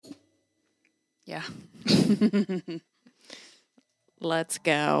Yeah. Let's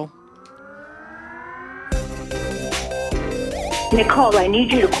go. Nicole, I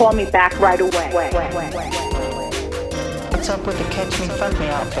need you to call me back right away. What's up with the Catch Me Fuck Me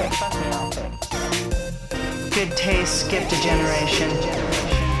outfit? Good taste skipped a generation.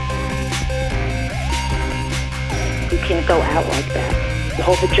 You can't go out like that. The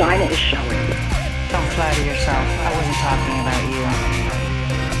whole vagina is showing. Don't flatter yourself. I wasn't talking about you.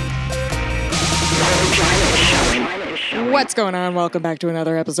 The whole vagina is showing. What's going on? Welcome back to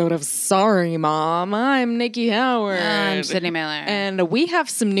another episode of Sorry Mom. I'm Nikki Howard. I'm Sydney Miller. And we have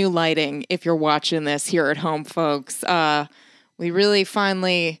some new lighting if you're watching this here at home, folks. We really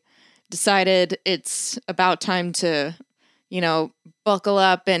finally decided it's about time to, buckle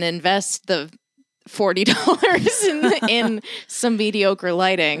up and invest the $40 in some mediocre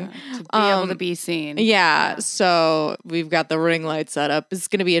lighting. To be able to be seen. Yeah, so we've got the ring light set up. It's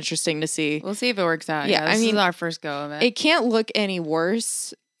going to be interesting to see. We'll see if it works out. Yeah, This is our first go of it. It can't look any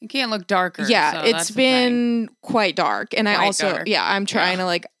worse. It can't look darker. Yeah, so it's that's the been quite dark. And I Quite also, dark. I'm trying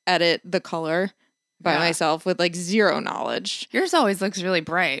to edit the color by myself with zero knowledge. Yours always looks really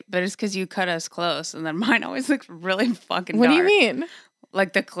bright, but it's because you cut us close, and then mine always looks really fucking What dark. do you mean?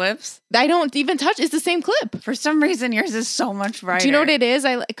 Like the clips? I don't even touch. It's the same clip. For some reason, yours is so much brighter. Do you know what it is?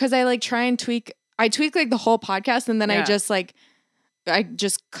 Because I try and tweak. I tweak the whole podcast, and then I just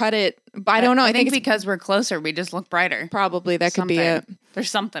cut it. But I don't know. I think it's because we're closer, we just look brighter. probably that could be it.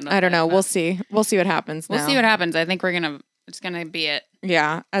 There's something. I don't know. We'll We'll see. We'll see what happens. We'll see what happens. I think it's gonna be it.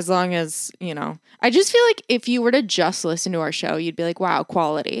 Yeah, as long as I just feel like if you were to just listen to our show, you'd be like, "Wow,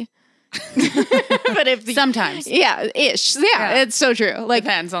 quality." But if Sometimes. ish. Yeah, it's so true.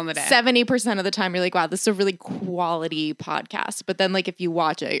 Depends on the day. 70% of the time you're like, wow, this is a really quality podcast. But then if you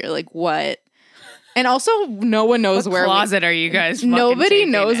watch it, you're like, what? And also no one knows What where closet are you guys fucking nobody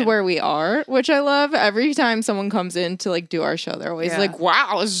taking knows in? where we are, which I love. Every time someone comes in to do our show, they're always like, wow,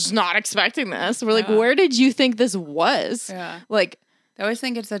 I was just not expecting this. We're like, where did you think this was? Yeah. I always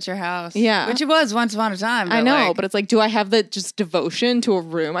think it's at your house. Yeah. Which it was once upon a time. I know, but it's do I have the just devotion to a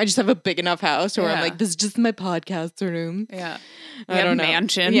room? I just have a big enough house where I'm this is just my podcast room. Yeah. I don't know.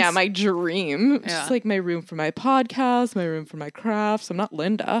 Mansions. Yeah, my dream. It's Yeah. just my room for my podcast, my room for my crafts. I'm not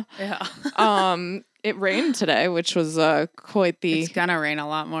Linda. Yeah. It rained today, which was quite the... It's gonna rain a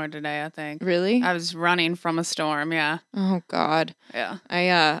lot more today, I think. Really? I was running from a storm, yeah. Oh, God. Yeah.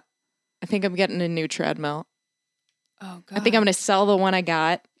 I think I'm getting a new treadmill. Oh, God. I think I'm going to sell the one I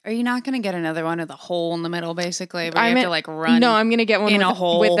got. Are you not going to get another one with a hole in the middle, basically? But you have to, run No, I'm going to get one in a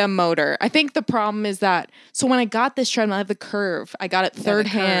hole. with a motor. I think the problem is that... So when I got this treadmill, I have the Curve. I got it third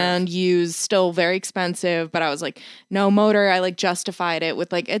hand, used, still very expensive. But I was like, no motor. I justified it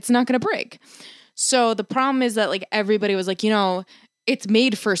with it's not going to break. So the problem is that everybody was it's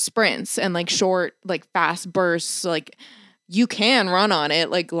made for sprints and short, fast bursts. You can run on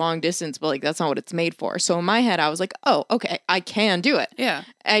it long distance, but that's not what it's made for. So in my head, I was like, oh, okay, I can do it. Yeah.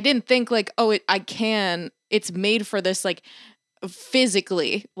 I didn't think I can. It's made for this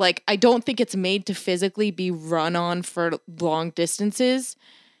physically. I don't think it's made to physically be run on for long distances.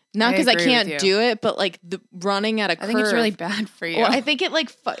 Not because I can't do it, but the running at a curve. I think it's really bad for you. Well, I think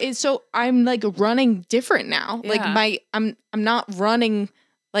it so I'm running different now. Yeah. I'm not running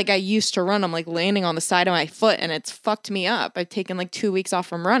like I used to run. I'm landing on the side of my foot and it's fucked me up. I've taken 2 weeks off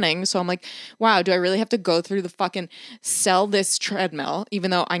from running. So I'm like, wow, do I really have to go through the fucking sell this treadmill? Even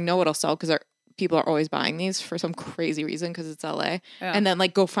though I know it'll sell because people are always buying these for some crazy reason because it's LA. Yeah. And then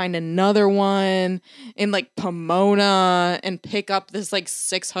go find another one in Pomona and pick up this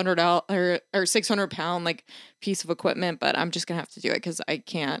 $600 or 600 pound piece of equipment. But I'm just gonna have to do it because I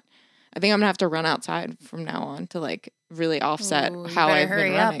can't. I think I'm gonna have to run outside from now on to really offset how I've been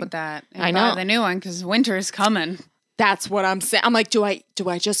running. Hurry up with that. And I know buy the new one because winter is coming. That's what I'm saying. I'm do I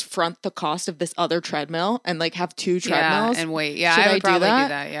just front the cost of this other treadmill and have two treadmills? Yeah, and wait. Yeah, Should I would probably do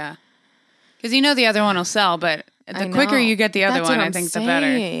that. Yeah. Because the other one will sell, but the quicker you get the other one, I think the better.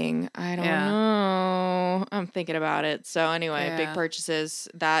 I don't know. I'm thinking about it. So anyway, big purchases,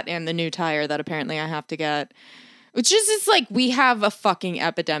 that and the new tire that apparently I have to get. Which is just we have a fucking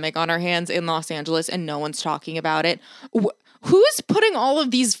epidemic on our hands in Los Angeles and no one's talking about it. Who's putting all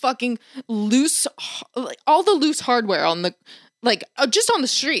of these fucking all the loose hardware on the... just on the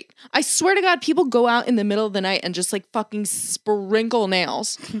street. I swear to God, people go out in the middle of the night and just fucking sprinkle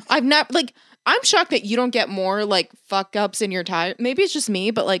nails. I've never I'm shocked that you don't get more fuck ups in your tire. Maybe it's just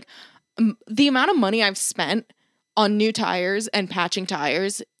me, but the amount of money I've spent on new tires and patching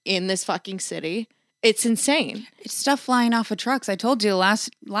tires in this fucking city, it's insane. It's stuff flying off of trucks. I told you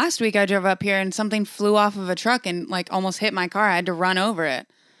last week I drove up here and something flew off of a truck and almost hit my car. I had to run over it.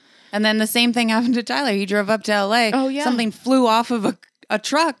 And then the same thing happened to Tyler. He drove up to LA. Oh, yeah. Something flew off of a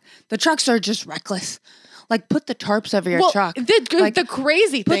truck. The trucks are just reckless. Like, put the tarps over your truck. The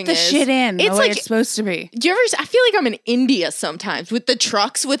crazy thing is, put the shit in the way it's supposed to be. Do you ever? I feel like I'm in India sometimes with the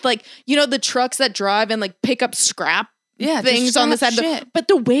trucks, with like, you know, the trucks that drive and like pick up scrap. Things on the side. But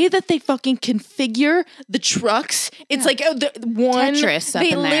the way that they fucking configure the trucks, it's like one. Tetris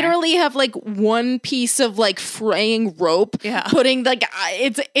they literally have like one piece of like fraying rope, putting like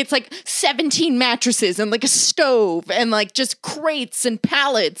it's like 17 mattresses and like a stove and like just crates and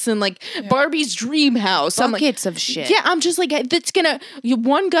pallets and like Barbie's dream house. Buckets of shit. Yeah, I'm just like, that's gonna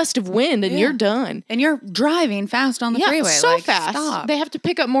one gust of wind and you're done. And you're driving fast on the freeway. So like, fast. Stop. They have to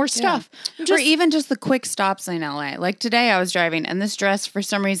pick up more stuff. Or even just the quick stops in LA. Like today I was driving and this dress for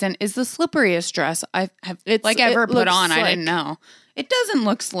some reason is the slipperiest dress I have ever put on. Slick. I didn't know. It doesn't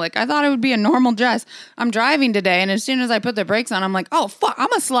look slick. I thought it would be a normal dress. I'm driving today and as soon as I put the brakes on, I'm like, oh fuck, I'm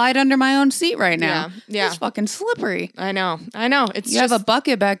gonna slide under my own seat right now. Yeah. It's fucking slippery. I know. It's you have a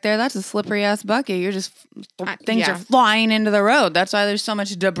bucket back there. That's a slippery ass bucket. You're just things are flying into the road. That's why there's so much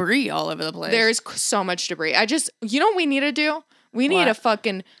debris all over the place. There's so much debris. You know what we need to do? We need to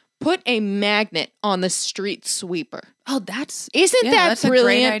fucking put a magnet on the street sweeper. Oh, that's that's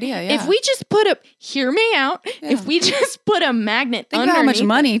brilliant? A great idea. Yeah. If we just hear me out. Yeah. If we just put a magnet Think about how much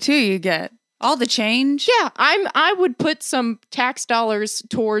money too you get. All the change. Yeah, I would put some tax dollars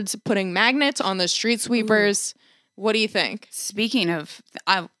towards putting magnets on the street sweepers. Ooh. What do you think? Speaking of,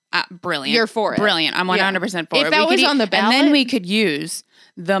 brilliant. You're for it. Brilliant. I'm 100% for it. If that was on the ballot, and then we could use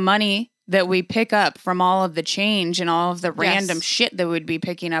the money that we pick up from all of the change and all of the random shit that we'd be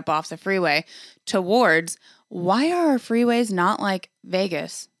picking up off the freeway towards, why are our freeways not like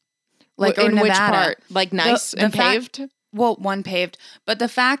Vegas? Like in Nevada? Which part? Like nice and paved? One paved. But the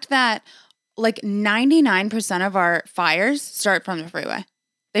fact that like 99% of our fires start from the freeway.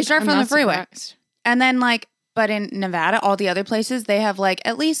 They start from the freeway. Surprised. And then but in Nevada, all the other places, they have like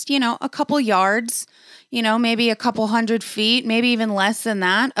at least, a couple yards, maybe a couple 100 feet, maybe even less than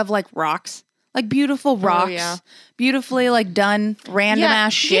that of like rocks, like beautiful rocks, beautifully like done random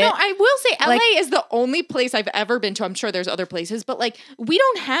ass shit. I will say LA is the only place I've ever been to. I'm sure there's other places, but like we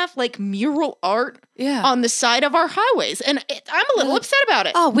don't have like mural art on the side of our highways. And I'm a little upset about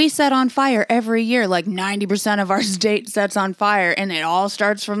it. Oh, we set on fire every year. Like 90% of our state sets on fire and it all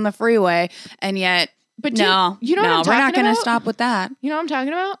starts from the freeway. And yet... But you know what I'm talking we're not going to stop with that. You know what I'm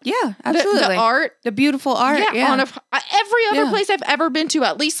talking about? Yeah, absolutely. The art. The beautiful art. Yeah. On every other place I've ever been to,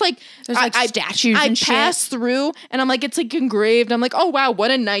 at least like... There's like statues and shit. I pass through and I'm like, it's like engraved. I'm like, oh wow, what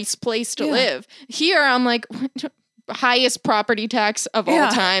a nice place to live. Here I'm like, highest property tax of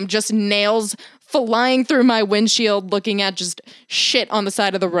all time. Just nails flying through my windshield looking at just shit on the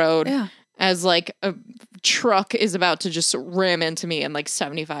side of the road. Yeah. As like a truck is about to just ram into me and like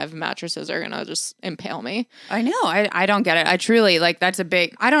 75 mattresses are gonna just impale me. I know. I don't get it. I truly that's a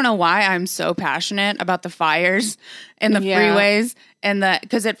big, I don't know why I'm so passionate about the fires and the freeways and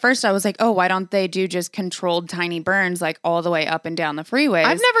because at first I was like, oh, why don't they do just controlled tiny burns like all the way up and down the freeways?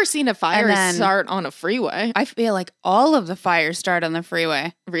 I've never seen a fire start on a freeway. I feel like all of the fires start on the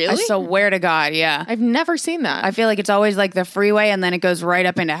freeway. Really? I swear to God, yeah. I've never seen that. I feel like it's always like the freeway and then it goes right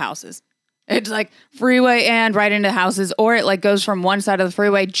up into houses. It's like freeway and right into houses, or it like goes from one side of the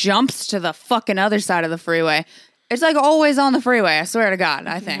freeway, jumps to the fucking other side of the freeway. It's like always on the freeway. I swear to God,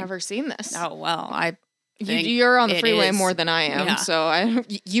 I think. I've never seen this. Oh, well, you're on the freeway more than I am, so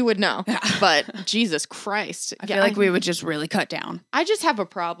you would know. But Jesus Christ. I feel like we would just really cut down. I just have a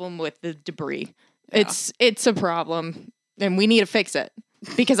problem with the debris. Yeah. It's a problem, and we need to fix it.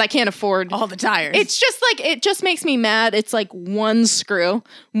 Because I can't afford all the tires. It's just like, it just makes me mad. It's like one screw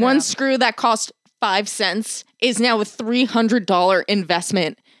that cost 5 cents is now a $300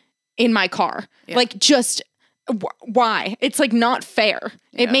 investment in my car. Yeah. Like just why? It's like not fair.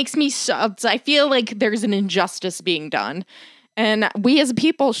 Yeah. It makes me I feel like there's an injustice being done. And we as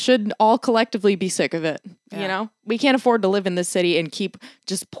people should all collectively be sick of it. Yeah. We can't afford to live in this city and keep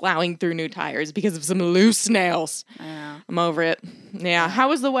just plowing through new tires because of some loose nails. I'm over it. Yeah. How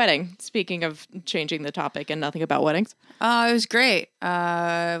was the wedding? Speaking of changing the topic and nothing about weddings. It was great.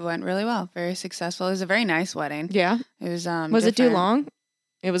 It went really well. Very successful. It was a very nice wedding. Yeah. It was. Was it too long?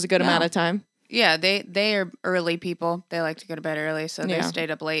 It was a good amount of time. Yeah, they are early people. They like to go to bed early, so they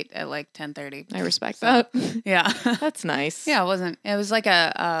stayed up late at like 10:30. I respect that. Yeah, that's nice. Yeah, it was like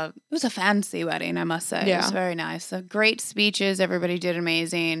it was a fancy wedding, I must say. Yeah. It was very nice. So great speeches. Everybody did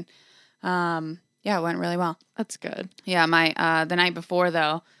amazing. Yeah, it went really well. That's good. Yeah, the night before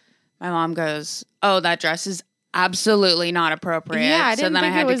though, my mom goes, "Oh, that dress is absolutely not appropriate." Yeah, I didn't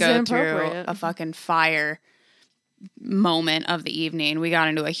think it was so then I had to go through a fucking fire moment of the evening. We got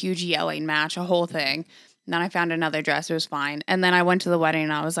into a huge yelling match, a whole thing. And then I found another dress. It was fine. And then I went to the wedding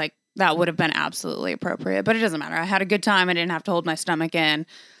and I was like, that would have been absolutely appropriate. But it doesn't matter. I had a good time. I didn't have to hold my stomach in.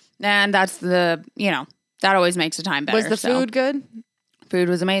 And that's that always makes the time better. Was the food good? Food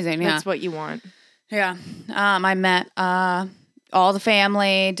was amazing, yeah. That's what you want. Yeah. I met all the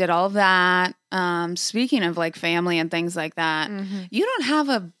family, did all of that. Speaking of like family and things like that, you don't have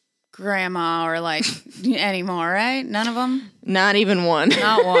a grandma or like anymore, right? None of them? Not even one.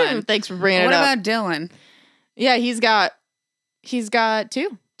 Not one. Thanks for bringing it up. What about Dylan? Yeah, he's got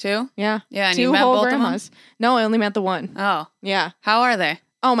 2. 2? Yeah. Yeah, and 2 you met whole both grandmas. of them? No, I only met the one. Oh. Yeah. How are they?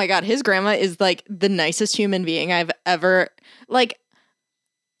 Oh my God, his grandma is like the nicest human being I've ever, like,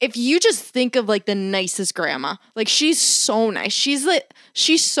 if you just think of like the nicest grandma, like she's so nice.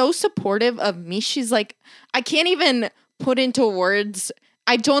 She's so supportive of me. She's like, I can't even put into words.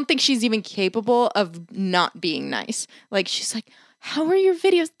 I don't think she's even capable of not being nice. Like, she's like, how are your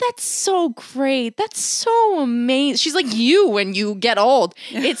videos? That's so great. That's so amazing. She's like you when you get old.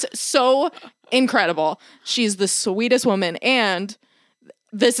 It's so incredible. She's the sweetest woman. And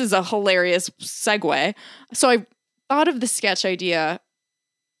this is a hilarious segue. So I thought of the sketch idea.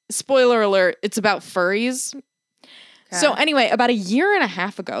 Spoiler alert, it's about furries. Okay. So anyway, about a year and a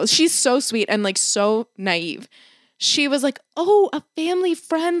half ago, she's so sweet and like so naive. She was like, oh, a family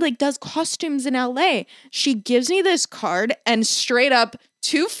friend like does costumes in LA. She gives me this card and straight up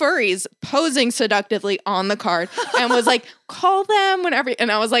 2 furries posing seductively on the card and was like, call them whenever.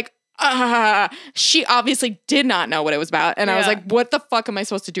 And I was like, she obviously did not know what it was about. And I was like, what the fuck am I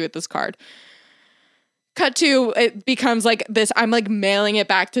supposed to do with this card? Cut to, it becomes like this. I'm like mailing it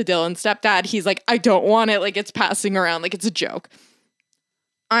back to Dylan's stepdad. He's like, I don't want it. Like, it's passing around. Like, it's a joke.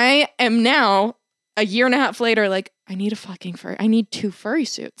 I am now, a year and a half later, like, I need a fucking furry. I need 2 furry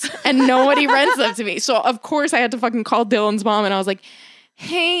suits. And nobody rents them to me. So, of course, I had to fucking call Dylan's mom. And I was like,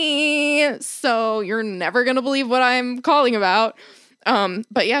 hey, so you're never going to believe what I'm calling about.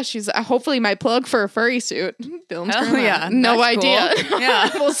 But yeah, she's hopefully my plug for a furry suit. Dylan's yeah, no idea. Cool.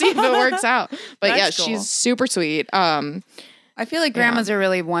 Yeah, we'll see if it works out. But that's yeah, cool. she's super sweet. I feel like grandmas are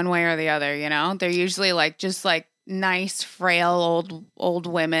really one way or the other. You know, they're usually like just like nice, frail old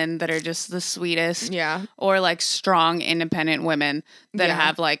women that are just the sweetest. Yeah, or like strong, independent women that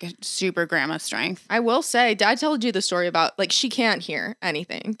have like super grandma strength. I will say, I told you the story about like she can't hear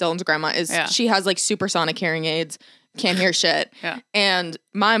anything. Dylan's grandma is she has like supersonic hearing aids. Can't hear shit. Yeah. And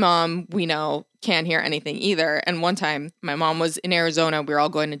my mom, we know, can't hear anything either. And one time, my mom was in Arizona. We were all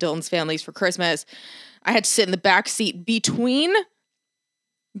going to Dylan's families for Christmas. I had to sit in the back seat between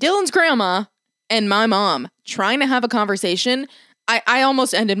Dylan's grandma and my mom trying to have a conversation. I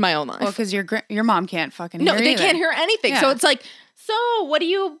almost ended my own life. Well, because your mom can't fucking hear No, they either. can't hear anything. Yeah. So it's like, so what have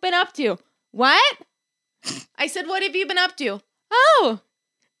you been up to? What? I said, what have you been up to? Oh,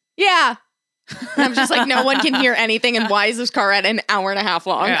 yeah. And I'm just like, no one can hear anything. And why is this car at an hour and a half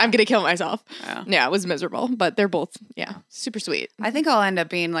long? I'm going to kill myself. Yeah, it was miserable. But they're both, super sweet. I think I'll end up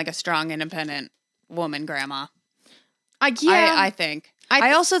being like a strong, independent woman grandma. I think.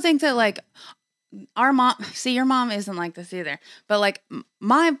 I also think that like our mom, see, your mom isn't like this either. But like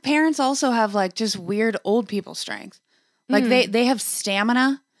my parents also have like just weird old people strength. Like they have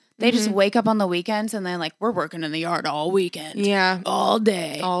stamina. They just wake up on the weekends and they're like, we're working in the yard all weekend. Yeah. All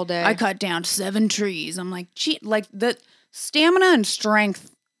day. All day. I cut down 7 trees. I'm like, gee, like the stamina and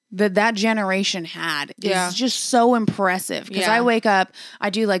strength that generation had is just so impressive. Because I wake up, I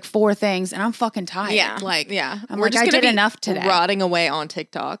do like 4 things and I'm fucking tired. Yeah. Like, I'm we're like, just I did be enough today. Rotting away on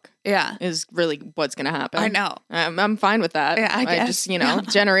TikTok. Yeah. Is really what's going to happen. I know. I'm fine with that. Yeah, I guess. just,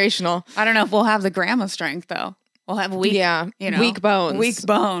 generational. I don't know if we'll have the grandma strength though. We'll have weak bones. Weak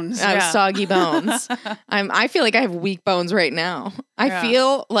bones. Soggy bones. I feel like I have weak bones right now. I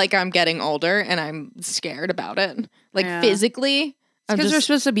feel like I'm getting older and I'm scared about it. Like physically. Because we're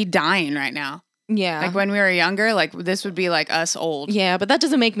supposed to be dying right now. Yeah. Like when we were younger, like this would be like us old. Yeah, but that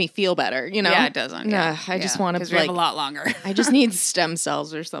doesn't make me feel better, you know? Yeah, it doesn't. Yeah. I just want to because we have a lot longer. I just need stem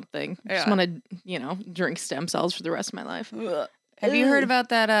cells or something. I just want to, drink stem cells for the rest of my life. Have you heard about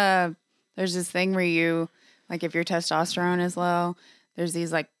that? There's this thing where you, like if your testosterone is low, there's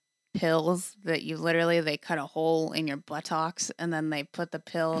these like pills that you they cut a hole in your buttocks and then they put the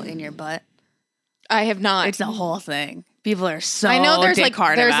pill in your butt. I have not. It's a whole thing. People are so I know there's like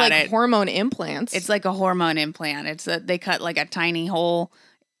it. hormone implants. It's like a hormone implant. It's they cut like a tiny hole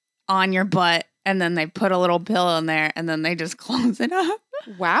on your butt and then they put a little pill in there and then they just close it up.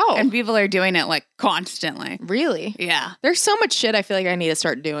 Wow. And people are doing it like constantly. Really? Yeah. There's so much shit I feel like I need to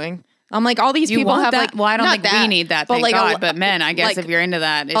start doing. I'm like, all these people have that? like, well, I don't think we need that, thank God. But men, I guess like if you're into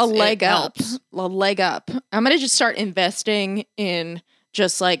that, a leg up. I'm going to just start investing in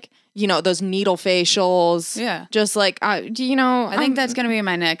just like, you know, those needle facials. Yeah. Just like, you know. I think that's going to be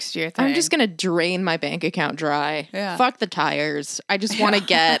my next year thing. I'm just going to drain my bank account dry. Yeah. Fuck the tires. I just want to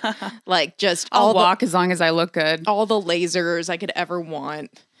get like just I'll walk as long as I look good. All the lasers I could ever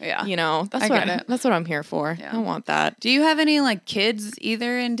want. Yeah. You know, that's what I'm here for. Yeah. I want that. Do you have any like kids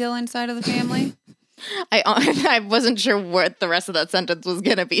either in Dylan's side of the family? I wasn't sure what the rest of that sentence was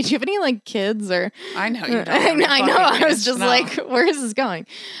gonna be. Do you have any like kids or? I know you don't. I know. I was just like, where is this going?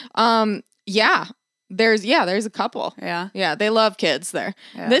 Yeah. There's a couple. Yeah. Yeah. They love kids there.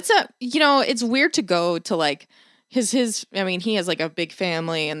 Yeah. It's weird to go to like his. I mean, he has like a big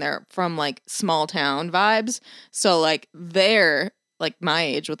family and they're from like small town vibes. So like they're like my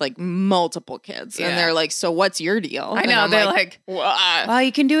age with like multiple kids and they're like, so what's your deal? I know. They're like, well,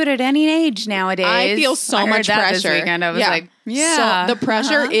 you can do it at any age nowadays. I feel so much pressure. This weekend. I was like, yeah. So the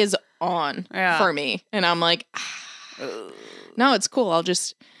pressure is on for me. And I'm like, no, it's cool. I'll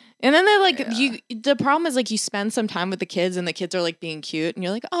just, and then they're like, the problem is like you spend some time with the kids and the kids are like being cute and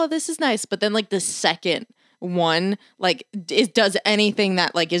you're like, oh, this is nice. But then like the second one like does anything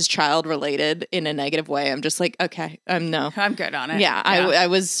that like is child related in a negative way, I'm just like, okay, no, I'm good on it. Yeah. I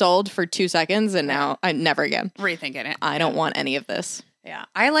was sold for 2 seconds and now I never again rethinking it. I don't want any of this. Yeah.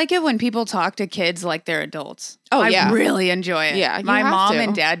 I like it when people talk to kids like they're adults. Oh, I really enjoy it. Yeah. My mom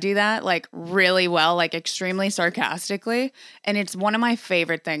and dad do that like really well, like extremely sarcastically. And it's one of my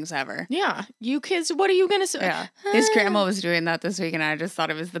favorite things ever. Yeah. You kids, what are you going to say? Yeah. His grandma was doing that this week and I just thought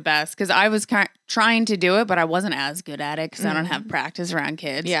it was the best because I was trying to do it, but I wasn't as good at it because I don't have practice around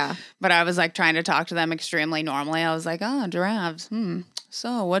kids. Yeah. But I was like trying to talk to them extremely normally. I was like, oh, giraffes.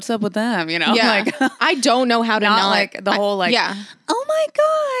 So what's up with them? You know, like I don't know how to not like the whole like, oh my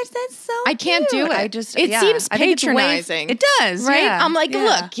gosh, that's so I can't cute. do it. I just, it seems patronizing. It does, right? Yeah. I'm like,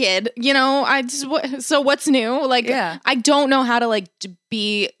 look, kid, you know, so what's new? Like, I don't know how to like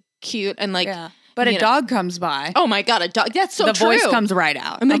be cute and like, but a dog comes by. Oh my God, a dog. That's so the true. The voice comes right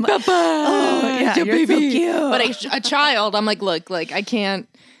out. I'm like, Papa. Oh, yeah, you're baby. So cute. But a child, I'm like, look, like I can't.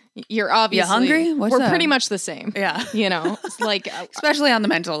 You're obviously you hungry? We're pretty much the same. Yeah. You know, it's like especially on the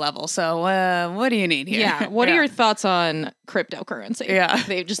mental level. So what do you need here? Yeah. What are your thoughts on cryptocurrency? Yeah.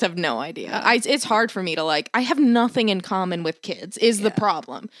 They just have no idea. It's hard for me to like, I have nothing in common with kids is the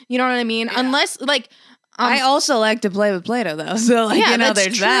problem. You know what I mean? Yeah. Unless like I also like to play with Play-Doh though. So like, you know,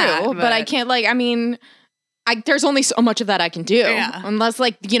 there's true, that. But I can't like, I mean, there's only so much of that I can do. Yeah. Unless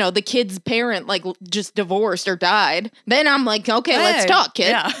like, you know, the kid's parent like just divorced or died. Then I'm like, okay, let's talk, kid.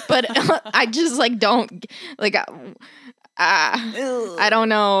 Yeah. But I just like don't like I don't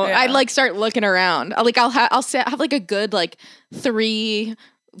know. Yeah. I like start looking around. Like I'll have like a good like 3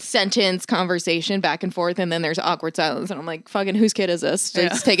 sentence conversation back and forth and then there's awkward silence and I'm like, fucking whose kid is this?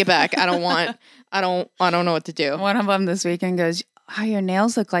 Just take it back. I don't know what to do. One of them this weekend goes, oh, your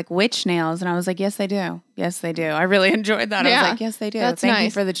nails look like witch nails. And I was like, yes, they do. Yes, they do. I really enjoyed that. I was like, yes, they do. That's Thank nice.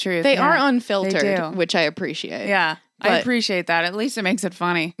 you for the truth. They are unfiltered, which I appreciate. Yeah. I appreciate that. At least it makes it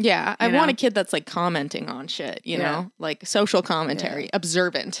funny. Yeah. I want a kid that's like commenting on shit, you know, like social commentary,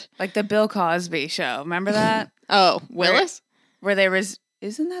 observant. Like the Bill Cosby show. Remember that? Oh, Willis? Where there was,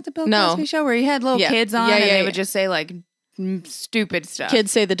 isn't that the Bill Cosby show? Where he had little kids on and they would just say like stupid stuff.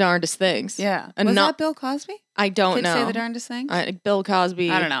 Kids say the darndest things. Yeah. Was that Bill Cosby? I don't know. Kids say the darndest things? Bill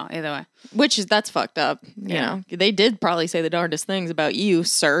Cosby. I don't know. Either way. That's fucked up. You know, they did probably say the darndest things about you,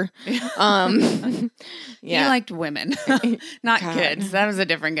 sir. He liked women, not kids. That was a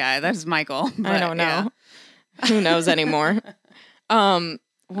different guy. That's Michael. I don't know. Yeah. Who knows anymore?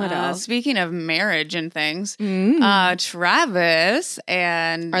 What else? Speaking of marriage and things, Travis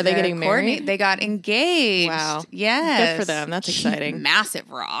and are they getting Courtney, married? They got engaged. Wow. Yes. Good for them. That's exciting. Massive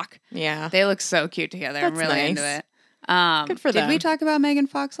rock. Yeah. They look so cute together. I'm really into it. Good for them. Did we talk about Megan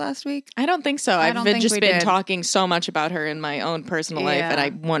Fox last week? I don't think so. I've just been talking so much about her in my own personal life and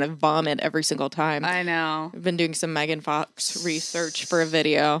I want to vomit every single time. I know. I've been doing some Megan Fox research for a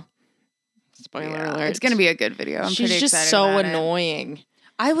video. Spoiler alert. It's going to be a good video. I'm pretty excited. She's just so annoying.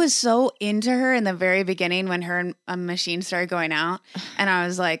 I was so into her in the very beginning when her and a machine started going out. And I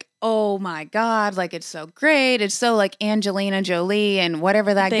was like, oh my God, like it's so great. It's so like Angelina Jolie and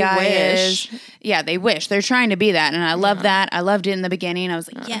whatever that guy is. Yeah, they wish. They're trying to be that. And I love that. I loved it in the beginning. I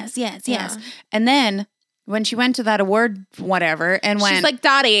was like, yes. And then when she went to that award, whatever, and she's like,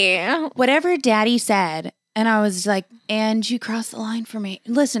 Daddy. Whatever Daddy said. And I was like, and you crossed the line for me.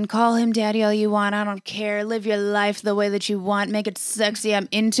 Listen, call him daddy all you want. I don't care. Live your life the way that you want. Make it sexy. I'm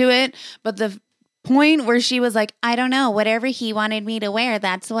into it. But the point where she was like, I don't know, whatever he wanted me to wear,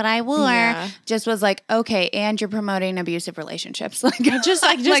 that's what I wore. Just was like, okay, and you're promoting abusive relationships. Like, I just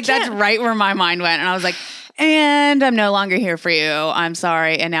like that's right where my mind went. And I was like, and I'm no longer here for you. I'm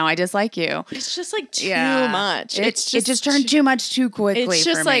sorry. And now I dislike you. It's just like too much. It just turned too much too quickly. It's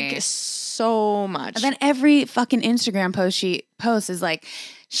just for like me. So much. And then every fucking Instagram post she posts is like,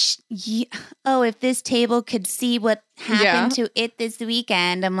 oh, if this table could see what happened to it this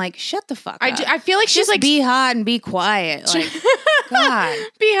weekend. I'm like, shut the fuck up. I feel like she's just like, be hot and be quiet. Like, God.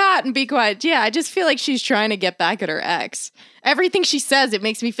 Be hot and be quiet. Yeah, I just feel like she's trying to get back at her ex. Everything she says, it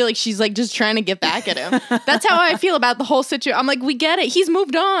makes me feel like she's like just trying to get back at him. That's how I feel about the whole situation. I'm like, we get it. He's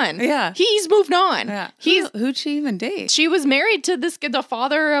moved on. Yeah. He's moved on. Yeah. Who'd she even date? She was married to the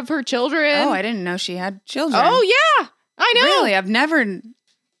father of her children. Oh, I didn't know she had children. Oh, yeah. I know. Really? I've never...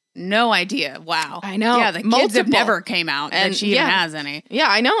 No idea. Wow. I know. Yeah, the kids have never came out and that she even has any. Yeah,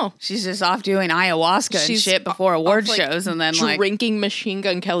 I know. She's just off doing ayahuasca and shit before award shows and then drinking Machine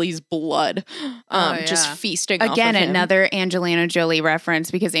Gun Kelly's blood. Just feasting again, off of another Angelina Jolie reference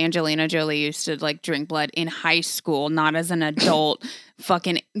because Angelina Jolie used to like drink blood in high school, not as an adult.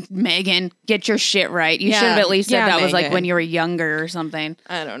 Fucking Megan, get your shit right. You should have at least said that was like when you were younger or something.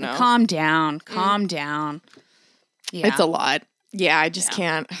 I don't know. Calm down. Calm down. Yeah. It's a lot. Yeah, I just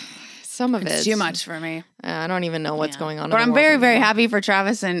can't. Some of it's too much for me. I don't even know what's going on. But I'm very, very happy for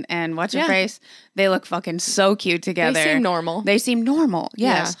Travis and what's her face. They look fucking so cute together. They seem normal. They seem normal.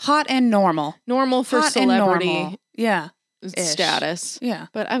 Yes, hot and normal. Normal for celebrity. Normal. Yeah, status. Yeah,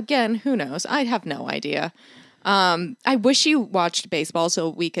 but again, who knows? I have no idea. I wish you watched baseball so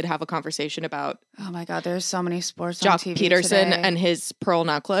we could have a conversation about. Oh my God, there's so many sports. Jock on TV Peterson today. and his pearl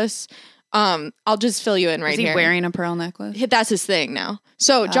necklace. I'll just fill you in right here. Is he wearing a pearl necklace? That's his thing now.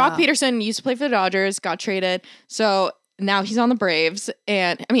 So Jock Peterson used to play for the Dodgers, got traded. So now he's on the Braves.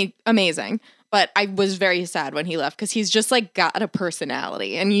 And I mean, amazing. But I was very sad when he left because he's just like got a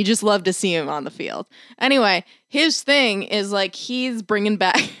personality and you just love to see him on the field. Anyway, his thing is like he's bringing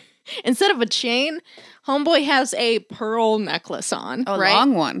back, instead of a chain, homeboy has a pearl necklace on. A right?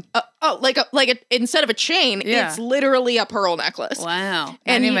 long one. Instead of a chain, it's literally a pearl necklace. Wow.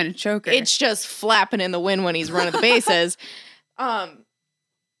 And even a choker. It's just flapping in the wind when he's running the bases.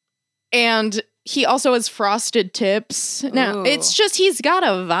 And he also has frosted tips. Now, it's just he's got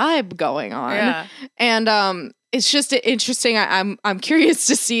a vibe going on. Yeah. And it's just interesting. I'm curious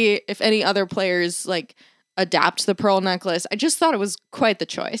to see if any other players like adapt the pearl necklace. I just thought it was quite the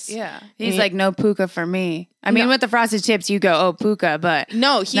choice. Yeah. He's like, no puka for me. I mean, with the frosted tips, you go, oh, puka, but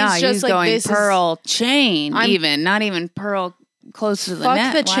no, he's just like going this pearl chain, not even pearl close to the fuck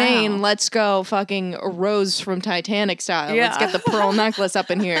net. the chain. Let's go fucking Rose from Titanic style. Yeah. Let's get the pearl necklace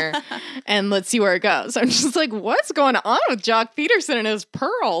up in here and let's see where it goes. I'm just like, what's going on with Jock Peterson and his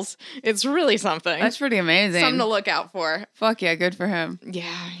pearls? It's really something. That's pretty amazing. Something to look out for. Fuck yeah, good for him.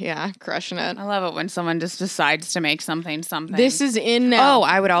 Yeah, crushing it. I love it when someone just decides to make something. This is in now. Oh,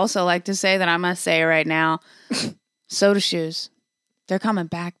 I would also like to say that I must say right now, soda shoes. They're coming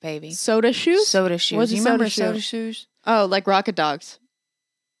back, baby. Soda shoes? Soda shoes. What's you remember soda shoes? Oh, like Rocket Dogs.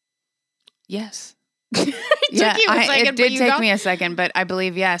 Yes. It did take me a second, but I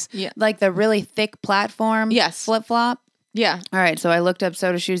believe yes. Yeah. Like the really thick platform. Yes. Flip flop. Yeah. All right. So I looked up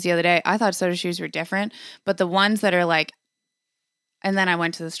soda shoes the other day. I thought soda shoes were different, but the ones that are like, and then I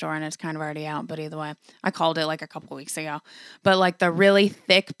went to the store and it's kind of already out, but either way, I called it like a couple weeks ago. But like the really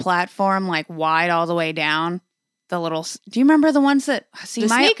thick platform, like wide all the way down. The little, do you remember the ones that,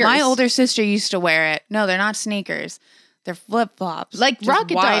 my older sister used to wear it. No, they're not sneakers. They're flip-flops. Like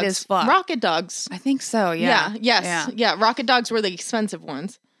Rocket Dogs. Wide as fuck. Rocket Dogs. I think so, yeah. Yeah. Rocket Dogs were the expensive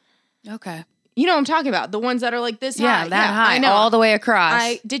ones. Okay. You know what I'm talking about. The ones that are like this high. Yeah, that high. I know. All the way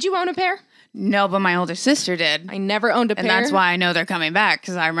across. Did you own a pair? No, but my older sister did. I never owned a pair. And that's why I know they're coming back,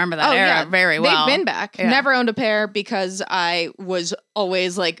 because I remember that era very well. They've been back. Yeah. Never owned a pair because I was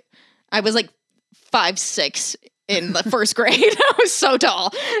always like, I was like 5'6" in the first grade. I was so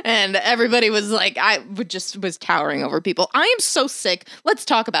tall. And everybody was like, was towering over people. I am so sick. Let's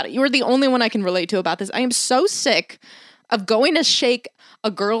talk about it. You are the only one I can relate to about this. I am so sick of going to shake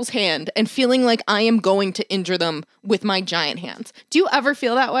a girl's hand and feeling like I am going to injure them with my giant hands. Do you ever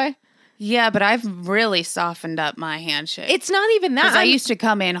feel that way? Yeah, but I've really softened up my handshake. It's not even that. I used to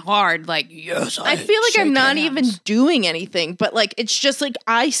come in hard, like, yes, I feel like I'm not even doing anything, but like, it's just like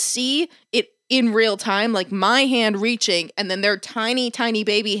I see it in real time, like my hand reaching and then their tiny, tiny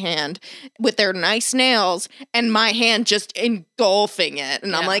baby hand with their nice nails and my hand just engulfing it.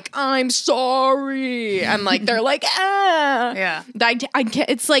 And I'm like, I'm sorry. And like, they're like, ah. Yeah. I can't,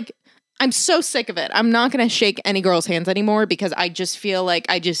 it's like, I'm so sick of it. I'm not going to shake any girl's hands anymore because I just feel like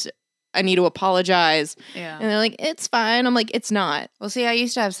I need to apologize. Yeah. And they're like, it's fine. I'm like, it's not. Well, see, I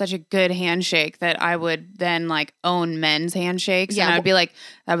used to have such a good handshake that I would then like own men's handshakes. Yeah, And I'd be like,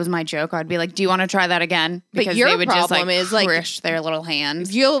 that was my joke. I'd be like, do you want to try that again? But your they would problem is, like, crush their little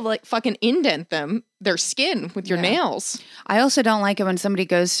hands. You'll like fucking indent their skin with your nails. I also don't like it when somebody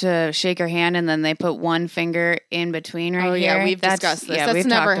goes to shake your hand and then they put one finger in between right here. Oh, yeah, we've discussed this. That's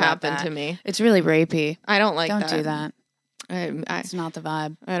never happened to me. It's really rapey. I don't like that. Don't do that. It's It's not the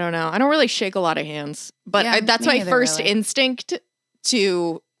vibe. I don't know. I don't really shake a lot of hands, but Yeah, that's me my neither, first really. instinct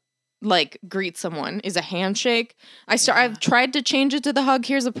to like greet someone is a handshake. I've tried to change it to the hug.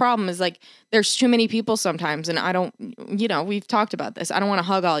 Here's the problem: is like there's too many people sometimes, and I don't. We've talked about this. I don't want to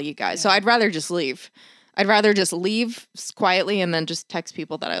hug all you guys, so I'd rather just leave. I'd rather just leave quietly and then just text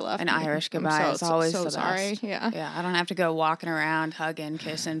people that I left. An Irish goodbye is always the best. Sorry. Yeah. Yeah, I don't have to go walking around, hugging,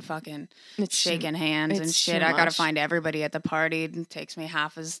 kissing, fucking shaking hands and it's shit. too I gotta much. find everybody at the party. It takes me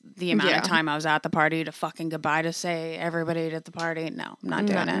half as the amount of time I was at the party to fucking goodbye to say everybody at the party. No, I'm not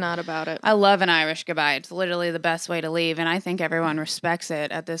doing it. Not about it. I love an Irish goodbye. It's literally the best way to leave, and I think everyone respects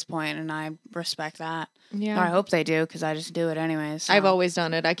it at this point, and I respect that. Yeah. Or I hope they do because I just do it anyways. So. I've always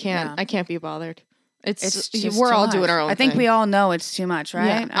done it. I can't. Yeah. I can't be bothered. It's just we're too all much. doing our own. I think thing. we all know it's too much,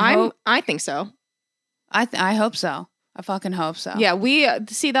 right? Yeah. I think so. I hope so. I fucking hope so. Yeah, we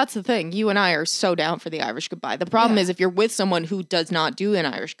see. That's the thing. You and I are so down for the Irish goodbye. The problem is if you're with someone who does not do an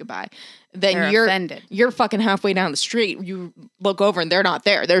Irish goodbye, then They're you're offended. You're fucking halfway down the street. You look over and they're not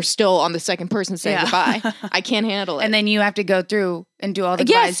there. They're still on the second person saying goodbye. I can't handle it. And then you have to go through and do all the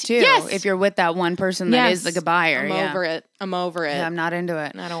Yes, goodbyes too. yes. If you're with that one person that is the goodbyer. I'm over it. I'm over it. Yeah, I'm not into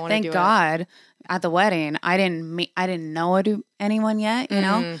it. I don't want to do Thank God at the wedding, I didn't know anyone yet, you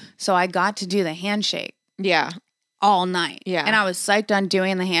know? So I got to do the handshake Yeah. all night. Yeah. And I was psyched on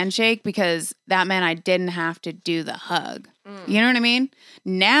doing the handshake because that meant I didn't have to do the hug. You know what I mean?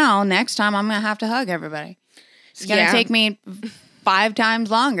 Now, next time, I'm going to have to hug everybody. It's going to take me 5 times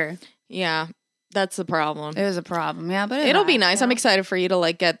longer. Yeah. That's the problem. It was a problem. Yeah, but It'll be nice. I'm excited for you to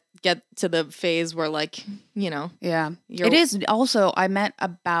like get to the phase where like, Yeah. You're- It is also, I met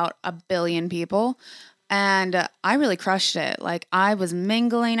about 1 billion people and I really crushed it. Like I was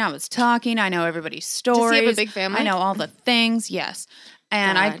mingling, I was talking, I know everybody's stories. Does he have a big family? I know all the things, yes.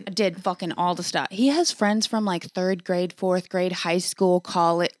 And I God. did fucking all the stuff. He has friends from like 3rd grade, 4th grade, high school,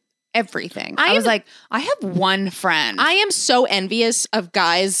 college, everything. I was like, I have one friend. I am so envious of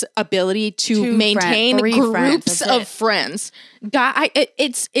guys' ability to maintain 3 friends, groups that's of it. friends.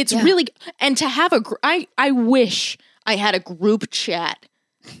 It's really, and to have I wish I had a group chat.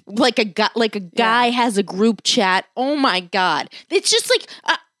 Like a guy has a group chat. Oh my God. It's just like,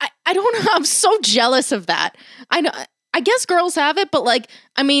 I don't know. I'm so jealous of that. I guess girls have it, but like,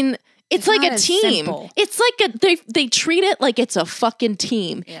 I mean, it's like not a as team. simple. It's like they treat it like it's a fucking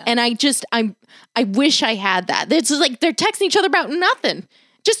team. Yeah. And I wish I had that. It's just like they're texting each other about nothing.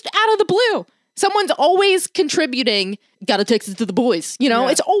 Just out of the blue. Someone's always contributing. Gotta text it to the boys, Yeah.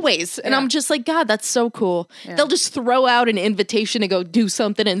 It's always. And Yeah. I'm just like, God, that's so cool. Yeah. They'll just throw out an invitation to go do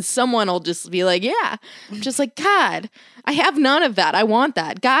something and someone will just be like, yeah. I'm just like, God, I have none of that. I want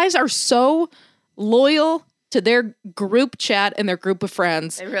that. Guys are so loyal to their group chat and their group of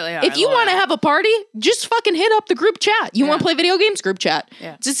friends. They really are If you loyal. want to have a party, just fucking hit up the group chat. You want to play video games? Group chat.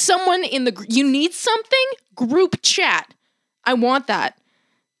 Yeah. Just someone in the you need something? Group chat. I want that.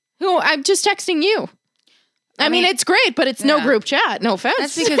 Who I'm just texting you. I mean, it's great, but it's no Yeah. group chat. No offense.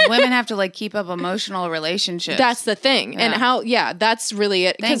 That's because women have to like keep up emotional relationships. That's the thing. And that's really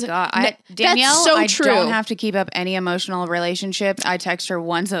it. Thank 'Cause God. Danielle, that's so I true. don't have to keep up any emotional relationship. I text her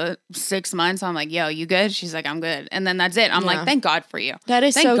once a 6 months. I'm like, yo, you good? She's like, I'm good. And then that's it. I'm like, thank God for you. That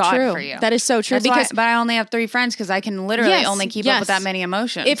is thank so God true. for you. That is so true. That's why- Because but I only have 3 friends because I can literally only keep up with that many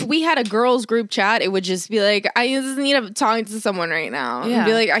emotions. If we had a girls group chat, it would just be like, I just need to talk to someone right now. Yeah. And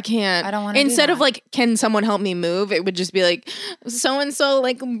be like, I can't. I don't wanna do Instead of that. like, can someone help me move? It would just be like, so-and-so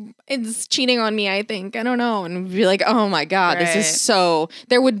like is cheating on me, I think. I don't know. And be like, oh my God, this Right. is so,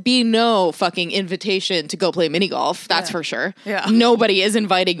 there would be no fucking invitation to go play mini golf. That's for sure. Yeah. Nobody is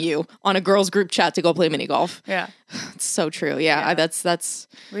inviting you on a girls group chat to go play mini golf. yeah, It's so true. Yeah. That's,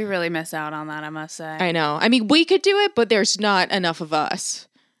 we really miss out on that, I must say. I know. I mean, we could do it, but there's not enough of us,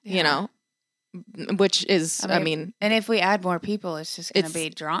 which is, I mean, and if we add more people, it's just going to be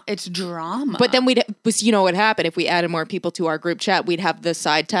drama. It's drama. but then what would happen if we added more people to our group chat? We'd have the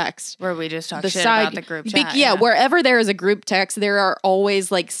side text. where we just talk The shit side about the group chat. wherever there is a group text, there are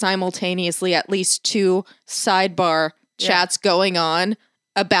always like simultaneously at least 2 sidebar chats going on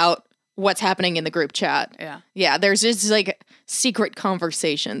about what's happening in the group chat. Yeah. There's just like secret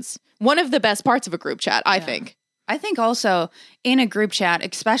conversations. One of the best parts of a group chat, I think. I think also in a group chat,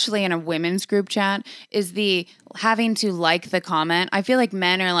 especially in a women's group chat, is the having to like the comment. I feel like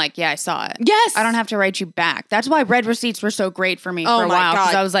men are like, yeah, I saw it. Yes. I don't have to write you back. That's why read receipts were so great for me for a while.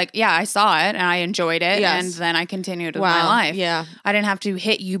 Because I was like, yeah, I saw it and I enjoyed it. Yes. And then I continued with my life. Yeah. I didn't have to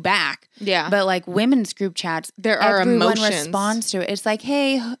hit you back. Yeah. But like women's group chats, there are everyone emotions. responds to it. It's like,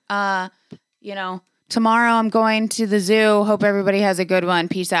 hey, tomorrow I'm going to the zoo. Hope everybody has a good one.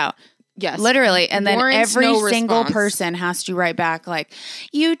 Peace out. Yes. Literally. And then every no single response. person has to write back like,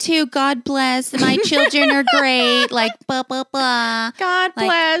 you too, God bless. My children are great. Like, blah, blah, blah. God Like,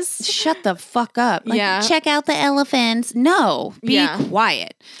 bless. Shut the fuck up. Like, Yeah. check out the elephants. No, be Yeah.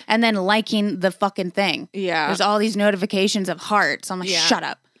 quiet. And then liking the fucking thing. Yeah. There's all these notifications of hearts. I'm like, Yeah. shut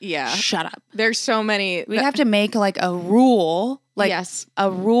up. Yeah. Shut up. There's so many. We have to make like a rule, like Yes. a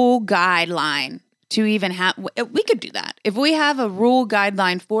rule guideline to even have. We could do that. If we have a rule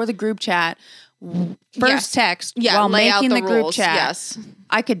guideline for the group chat, first text while lay out making the group rules. chat. Yes.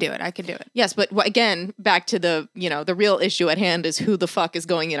 I could do it. Yes, but again, back to the real issue at hand is who the fuck is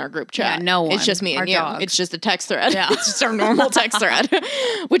going in our group chat. Yeah, no one. It's just me and Our you. dogs. It's just a text thread. Yeah. It's just our normal text thread,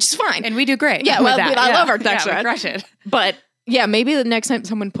 which is fine. And we do great. Yeah, with well, that. I love our text we thread. crush it. But yeah, maybe the next time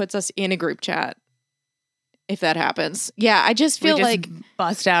someone puts us in a group chat, if that happens. Yeah, I just feel we just like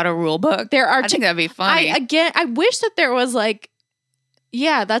bust out a rule book. there are I think that'd be funny. I wish that there was like,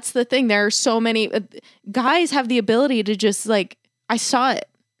 yeah, that's the thing. There are so many guys have the ability to just like, I saw it.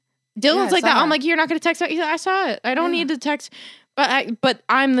 Dylan's like that. I'm like, you're not going to text. He's like, I saw it. I don't need to text. But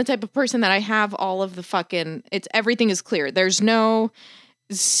I'm the type of person that I have all of the fucking. Everything is clear. There's no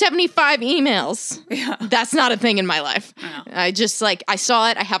 75 emails. Yeah. That's not a thing in my life. No. I just like I saw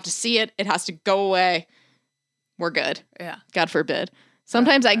it. I have to see it. It has to go away. We're good. Yeah. God forbid.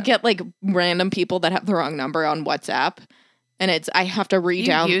 Sometimes I get like random people that have the wrong number on WhatsApp, and I have to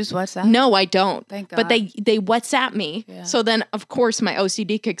re-download. You use WhatsApp? No, I don't. Thank God. But they WhatsApp me. Yeah. So then, of course, my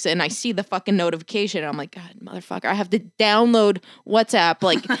OCD kicks in. I see the fucking notification. I'm like, God, motherfucker! I have to download WhatsApp,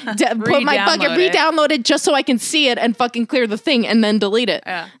 like put my fucking re-download it just so I can see it and fucking clear the thing and then delete it.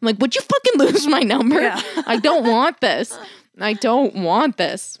 Yeah. I'm like, would you fucking lose my number? Yeah. I don't want this. I don't want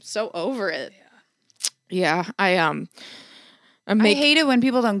this. So over it. Yeah, I hate it when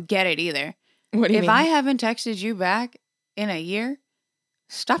people don't get it either. What do you If mean? I haven't texted you back in a year,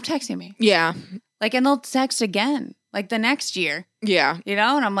 stop texting me. Yeah, Like, and they'll text again, like the next year, yeah. and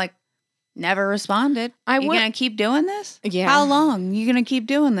I'm like, never responded. You gonna keep doing this? Yeah. How long you gonna keep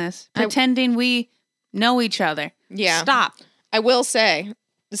doing this? Pretending we know each other. Yeah. Stop. I will say,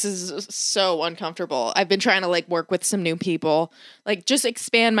 this is so uncomfortable. I've been trying to like work with some new people, like just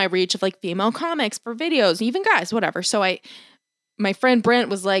expand my reach of like female comics for videos, even guys, whatever. So my friend Brent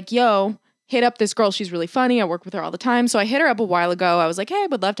was like, yo, hit up this girl. She's really funny. I work with her all the time. So I hit her up a while ago. I was like, hey, I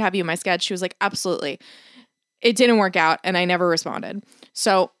would love to have you in my sketch. She was like, absolutely. It didn't work out and I never responded.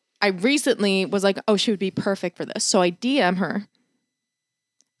 So I recently was like, oh, she would be perfect for this. So I DM her,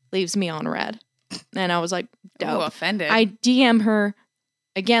 leaves me on red. And I was like, dope. Ooh, offended. I DM her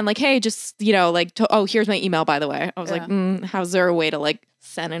again, like, hey, just, here's my email, by the way. I was like, how's there a way to like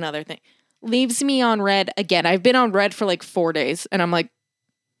send another thing? Leaves me on red again. I've been on red for like 4 days and I'm like,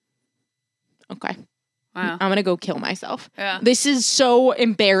 okay, Wow. I'm going to go kill myself. Yeah. This is so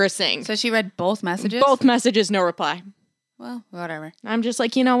embarrassing. So she read both messages? Both messages, no reply. Well, whatever. I'm just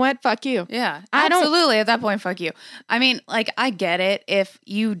like, you know what? Fuck you. Yeah. I don't- Absolutely. At that point, fuck you. I mean, like, I get it if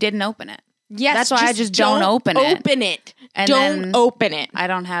you didn't open it. Yes. That's why I just don't open it. Open it. And Don't then open it. I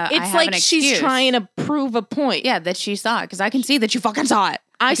don't have. I It's have like an she's excuse. trying to prove a point. Yeah, that she saw it because I can see that you fucking saw it.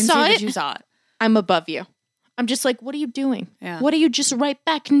 I can saw see it. That you saw it. I'm above you. I'm just like, what are you doing? Yeah. What do you just write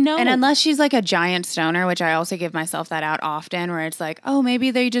back? No. And unless she's like a giant stoner, which I also give myself that out often, where it's like, oh,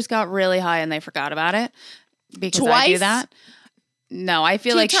 maybe they just got really high and they forgot about it because I do Twice? that. No, I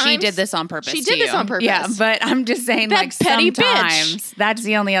feel 2 like she times? did this on purpose. She to did this you. on purpose. Yeah, but I'm just saying, That like, petty bitch. sometimes that's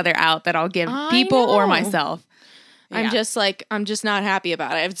the only other out that I'll give I people or know. myself. I'm Yeah. just not happy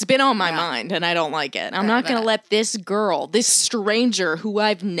about it. It's been on my mind and I don't like it. I'm I not going to bet. let this girl, this stranger who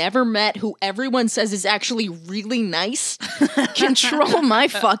I've never met, who everyone says is actually really nice, control my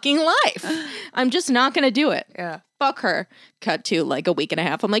fucking life. I'm just not going to do it. Yeah. Fuck her. Cut to like a week and a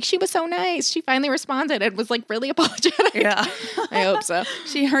half. I'm like, she was so nice. She finally responded and was like really apologetic. Yeah. I hope so.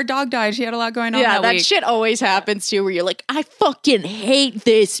 Her dog died. She had a lot going on Yeah, that that week. shit always happens too, where you're like, I fucking hate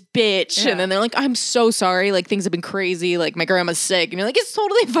this bitch. Yeah. And then they're like, I'm so sorry. Like, things have been crazy. Like, my grandma's sick. And you're like, it's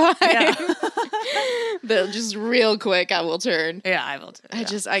totally fine. They'll just real quick, I will turn. Yeah, I will too.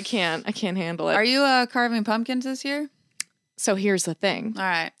 I can't handle it. Are you carving pumpkins this year? So here's the thing. All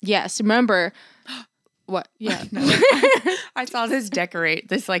right. Yes, remember. What? Yeah. No. I saw this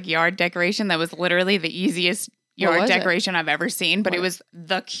like yard decoration that was literally the easiest yard decoration I've ever seen, but it was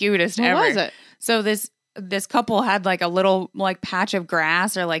the cutest ever. What was it? So this couple had like a little like patch of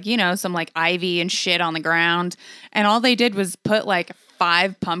grass or like, some like ivy and shit on the ground. And all they did was put like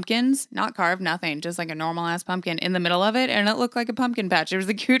 5 pumpkins, not carved, nothing, just like a normal ass pumpkin in the middle of it. And it looked like a pumpkin patch. It was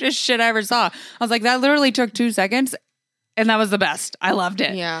the cutest shit I ever saw. I was like, that literally took 2 seconds. And that was the best. I loved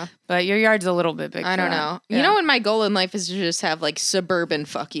it. Yeah. But your yard's a little bit big. I don't know. Yeah. You know what my goal in life is to just have like suburban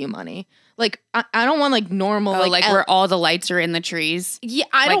fuck you money. Like I don't want like normal like where all the lights are in the trees. Yeah,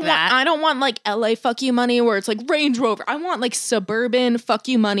 I don't want like LA fuck you money where it's like Range Rover. I want like suburban fuck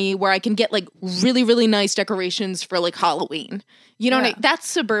you money where I can get like really, really nice decorations for like Halloween. You know what I mean? That's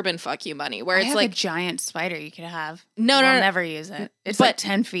suburban fuck you money where it's like a giant spider you could have. No, I'll never use it. It's like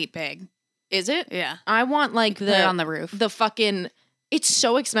 10 feet big. Is it? Yeah. I want like put it on the roof. The fucking, it's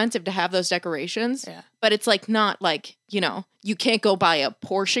so expensive to have those decorations. Yeah. But it's like not like, you can't go buy a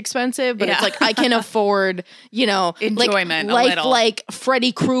Porsche expensive, but it's like I can afford, enjoyment like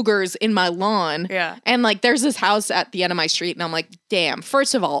Freddy Krueger's in my lawn. Yeah. And like there's this house at the end of my street and I'm like, damn,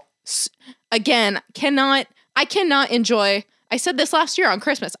 first of all, again, I cannot enjoy, I said this last year on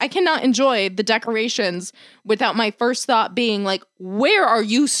Christmas, I cannot enjoy the decorations without my first thought being like, where are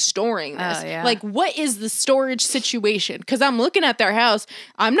you storing this? Oh, yeah. Like, what is the storage situation? Because I'm looking at their house.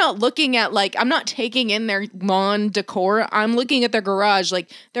 I'm not looking at I'm not taking in their lawn decor. I'm looking at their garage.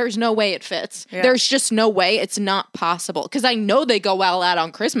 Like, there's no way it fits. Yeah. There's just no way. It's not possible. Because I know they go all out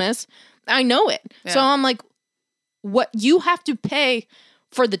on Christmas. I know it. Yeah. So I'm like, what you have to pay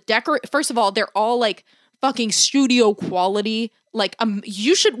for the First of all, they're all like fucking studio quality. Like,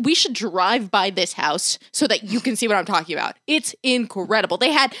 we should drive by this house so that you can see what I'm talking about. It's incredible.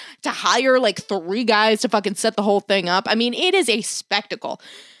 They had to hire like 3 guys to fucking set the whole thing up. I mean, it is a spectacle.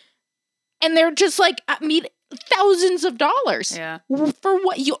 And they're just like, thousands of dollars. Yeah. For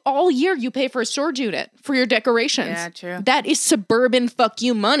what all year you pay for a storage unit for your decorations. Yeah, true. That is suburban fuck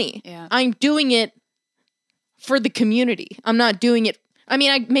you money. Yeah. I'm doing it for the community. I'm not doing it. I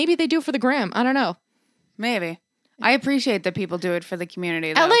mean, maybe they do it for the gram. I don't know. Maybe. I appreciate that people do it for the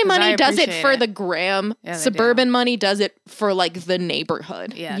community, though, LA money does it for the gram. Yeah, suburban money does it for like the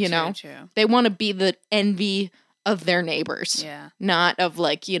neighborhood. Yeah, true. They want to be the envy of their neighbors. Yeah. Not of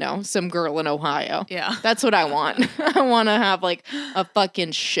like, some girl in Ohio. Yeah. That's what I want. I want to have like a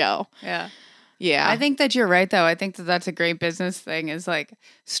fucking show. Yeah. Yeah. I think that you're right, though. I think that that's a great business thing is like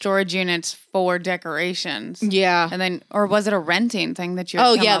storage units for decorations. Yeah. And then, or was it a renting thing that you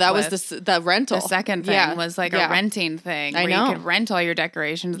that was the rental. The second thing was like a renting thing where you could rent all your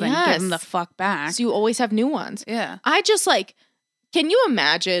decorations and then give them the fuck back. So you always have new ones. Yeah. I just like, can you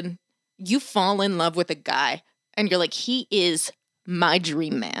imagine you fall in love with a guy and you're like, he is my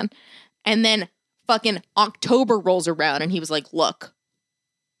dream man. And then fucking October rolls around and he was like, look,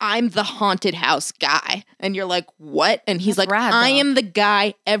 I'm the haunted house guy. And you're like, what? And he's like, rad, I am the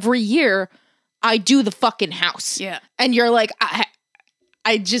guy every year I do the fucking house. Yeah. And you're like,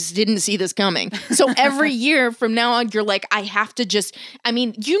 I just didn't see this coming. So every year from now on, you're like, I have to just,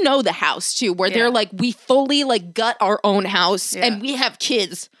 the house too, where they're like, we fully like gut our own house and we have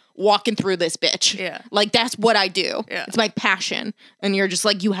kids walking through this bitch. Yeah. Like, that's what I do. Yeah. It's my passion. And you're just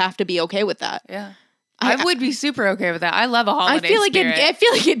like, you have to be okay with that. Yeah. I would be super okay with that. I love a holiday I feel like spirit.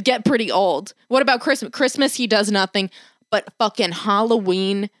 it'd get pretty old. What about Christmas? Christmas, he does nothing, but fucking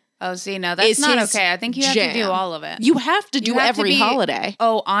Halloween. Oh, see, no, that's not okay. I think you have to do all of it. You have to do every holiday.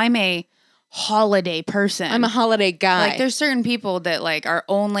 Oh, I'm a holiday person. I'm a holiday guy. Like, there's certain people that like are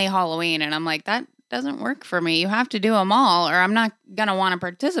only Halloween, and I'm like, that doesn't work for me. You have to do them all, or I'm not gonna want to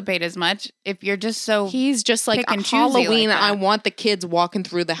participate as much if you're just so. He's just like a Halloween. Like I want the kids walking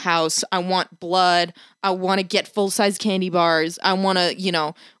through the house. I want blood. I want to get full size candy bars. I want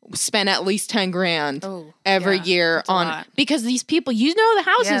to, spend at least 10 grand every year on because these people, the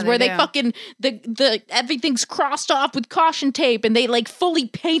houses where they fucking the everything's crossed off with caution tape and they like fully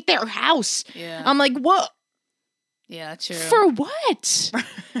paint their house. Yeah, I'm like, what? Yeah, true. For what?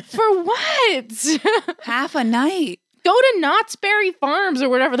 For what? Half a night. Go to Knott's Berry Farms or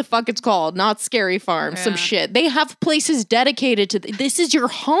whatever the fuck it's called. Knott's Scary Farm, some shit. They have places dedicated to this is your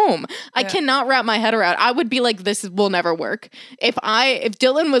home. I cannot wrap my head around. I would be like, this will never work. If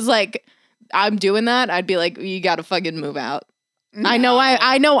Dylan was like, I'm doing that, I'd be like, you gotta fucking move out. No.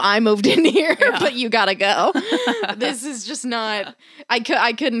 I know I moved in here, but you gotta go. This is just not. I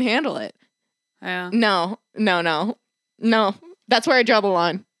couldn't handle it. Yeah. No. That's where I draw the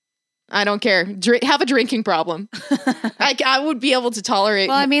line. I don't care. Have a drinking problem. I would be able to tolerate.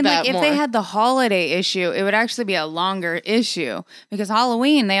 Well, I mean, that like if more. they had the holiday issue, it would actually be a longer issue because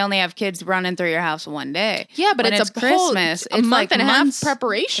Halloween they only have kids running through your house one day. Yeah, but when it's Christmas. A month and a half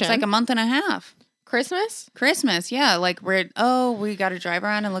preparation. It's like a month and a half. Christmas, yeah. Like we got to drive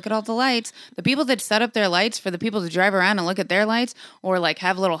around and look at all the lights. The people that set up their lights for the people to drive around and look at their lights, or like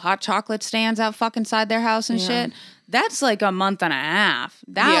have little hot chocolate stands out fucking side their house and shit. That's like a month and a half.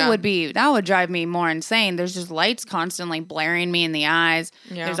 That would drive me more insane. There's just lights constantly blaring me in the eyes.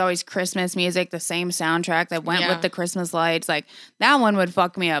 Yeah. There's always Christmas music, the same soundtrack that went with the Christmas lights. Like that one would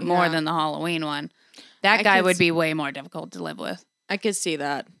fuck me up more than the Halloween one. That guy would be way more difficult to live with. I could see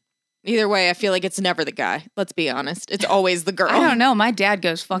that. Either way, I feel like it's never the guy. Let's be honest. It's always the girl. I don't know. My dad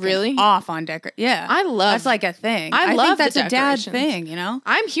goes fucking off on decoration. Yeah. That's like a thing. I love think that's a dad thing, you know?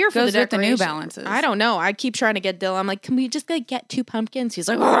 I'm here for goes the with the New Balances. I don't know. I keep trying to get Dylan. I'm like, can we just get 2 pumpkins? He's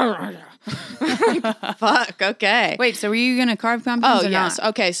like, fuck, okay. Wait, so were you going to carve pumpkins or yes. not?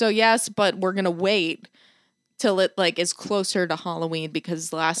 Okay, so yes, but we're going to wait till it like is closer to Halloween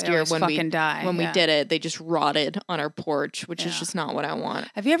because last year when we did it, they just rotted on our porch, which is just not what I want.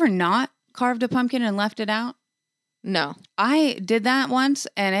 Have you ever not carved a pumpkin and left it out? No. I did that once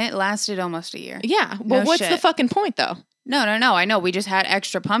and it lasted almost a year. Yeah. Well, what's the fucking point though? No. I know. We just had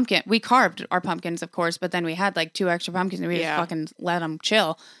extra pumpkin. We carved our pumpkins, of course, but then we had like 2 extra pumpkins and we just fucking let them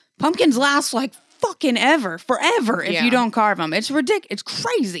chill. Pumpkins last like fucking forever if you don't carve them. It's ridiculous. It's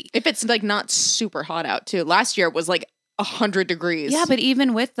crazy. If it's like not super hot out too. Last year it was like 100 degrees. Yeah, but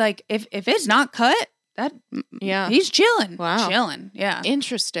even with like, if it's not cut, he's chilling. Wow. Chilling. Yeah.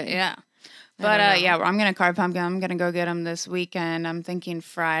 Interesting. Yeah. But I'm going to carve pumpkin. I'm going to go get them this weekend. I'm thinking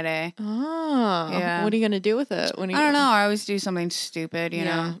Friday. Oh. Yeah. What are you going to do with it? I don't know. I always do something stupid, you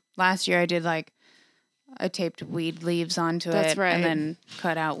know. Last year I did I taped weed leaves onto it. That's right. And then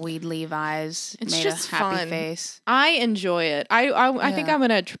cut out weed leaf eyes. It's made just a happy fun. Face. I enjoy it. I think I'm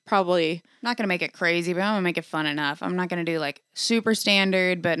going to probably... I'm not going to make it crazy, but I'm going to make it fun enough. I'm not going to do super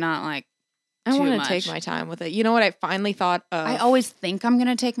standard, but not I want to take my time with it. You know what I finally thought of? I always think I'm going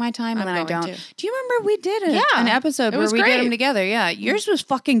to take my time, and then I don't. Do you remember we did an episode where we did them together? Yeah. Yours was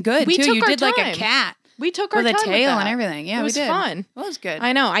fucking good, too. You did like a cat. We took our time with a tail and everything. Yeah, it was fun. It was good.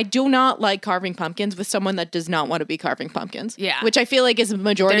 I know. I do not like carving pumpkins with someone that does not want to be carving pumpkins. Yeah. Which I feel like is the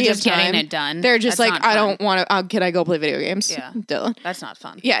majority of time. Getting it done. They're just I don't want to, can I go play video games? Yeah. Dylan. That's not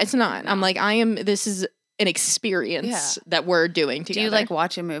fun. Yeah, it's not. No. I'm like, this is an experience that we're doing together. Do you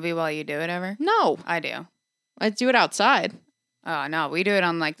watch a movie while you do it ever? No. I do. I do it outside. Oh, no. We do it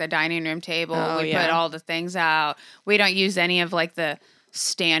on the dining room table. We put all the things out. We don't use any of the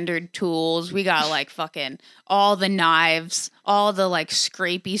standard tools. We got fucking all the knives, all the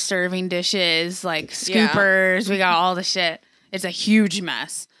scrapey serving dishes, scoopers. We got all the shit. It's a huge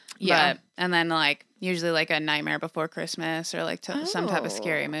mess. Yeah. And then usually a Nightmare Before Christmas or some type of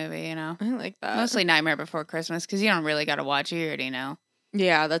scary movie, you know? I like that. Mostly Nightmare Before Christmas because you don't really got to watch it. You already know.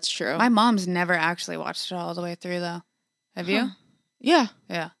 Yeah, that's true. My mom's never actually watched it all the way through, though. Have you? Yeah.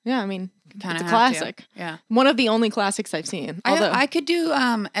 Yeah. Yeah, I mean, it's a classic. Yeah. One of the only classics I've seen. Although I could do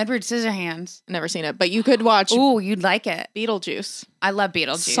Edward Scissorhands. Never seen it, but you could watch. Ooh, you'd like it. Beetlejuice. I love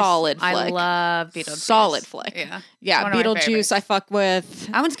Beetlejuice. Solid flick. I love Beetlejuice. Solid flick. Yeah. Yeah, Beetlejuice I fuck with.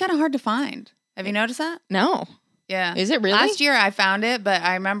 That one's kind of hard to find. Have you noticed that? No. Yeah. Is it really? Last year I found it, but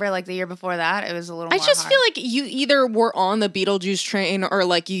I remember the year before that it was a little more hard. Feel like you either were on the Beetlejuice train or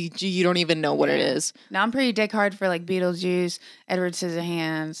you don't even know what it is. Now I'm pretty dick hard for Beetlejuice, Edward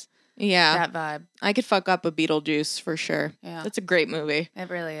Scissorhands. Yeah. That vibe. I could fuck up a Beetlejuice for sure. Yeah. That's a great movie. It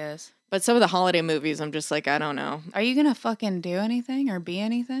really is. But some of the holiday movies I'm just I don't know. Are you going to fucking do anything or be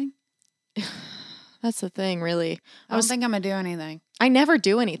anything? That's the thing, really. I don't think I'm going to do anything. I never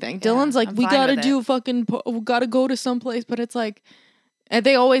do anything. Yeah, Dylan's we gotta do we gotta go to someplace, but it's and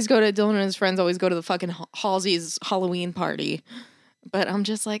they always go to, Dylan and his friends always go to the fucking Halsey's Halloween party. But I'm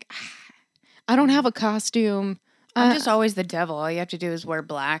just I don't have a costume. I'm just always the devil. All you have to do is wear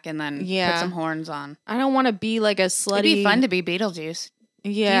black and then put some horns on. I don't want to be a slutty. It'd be fun to be Beetlejuice.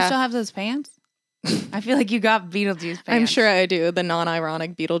 Yeah. Do you still have those pants? I feel like you got Beetlejuice pants. I'm sure I do. The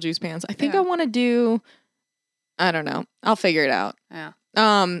non-ironic Beetlejuice pants. I think I want to do... I don't know. I'll figure it out. Yeah.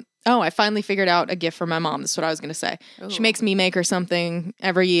 I finally figured out a gift for my mom. That's what I was going to say. Ooh. She makes me make her something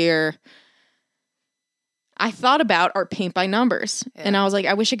every year. I thought about our paint by numbers. Yeah. And I was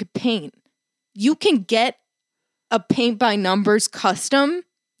I wish I could paint. You can get a paint by numbers custom.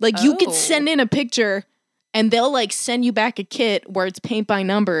 You could send in a picture and they'll send you back a kit where it's paint by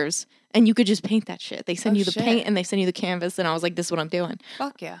numbers. And you could just paint that shit. They send you the paint and they send you the canvas. And I was this is what I'm doing.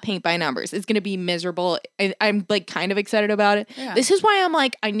 Fuck yeah. Paint by numbers. It's going to be miserable. I'm kind of excited about it. Yeah. This is why I'm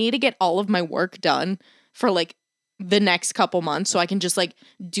I need to get all of my work done for the next couple months so I can just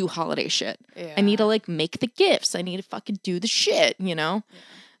do holiday shit. Yeah. I need to make the gifts. I need to fucking do the shit, you know? Yeah.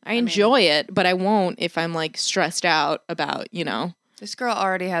 I enjoy it, but I won't if I'm stressed out about, This girl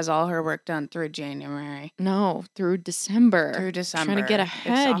already has all her work done through January. No, through December. Trying to get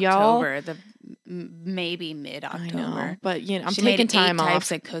ahead, it's y'all. October, maybe mid-October. I know, but I'm she taking made time 8 off.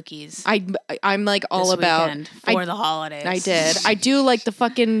 types of cookies. I'm like all this about weekend for the holidays. I did. I do like the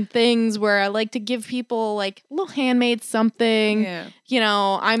fucking things where I like to give people like a little handmade something. Yeah.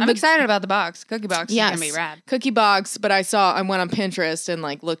 I'm excited about the box. Cookie box is yes, gonna be rad. Cookie box, but I went on Pinterest and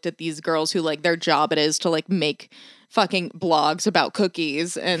like looked at these girls who like their job it is to like make fucking blogs about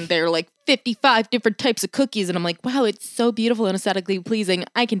cookies, and they're like 55 different types of cookies, and I'm like, wow, it's so beautiful and aesthetically pleasing.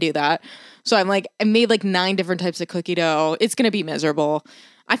 I can do that. So I made like 9 different types of cookie dough. It's gonna be miserable.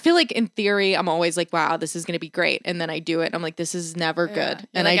 I feel like in theory, I'm always like, wow, this is gonna be great, and then I do it, and I'm like, this is never good.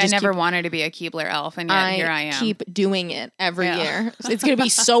 And I never wanted to be a Keebler elf, and yet here I am. Keep doing it every year. It's gonna be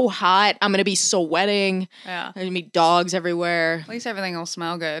so hot. I'm gonna be sweating. Yeah, there's gonna be dogs everywhere. At least everything will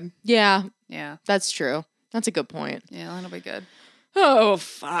smell good. Yeah, that's true. That's a good point. Yeah, that'll be good. Oh,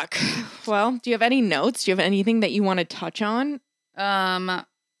 fuck. Well, do you have any notes? Do you have anything that you want to touch on?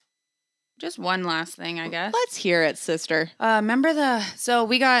 Just one last thing, I guess. Let's hear it, sister. Remember so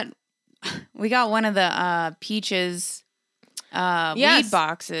we got one of the Peaches weed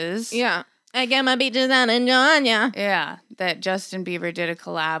boxes. Yeah. I get my peaches down in Georgia. Yeah, that Justin Bieber did a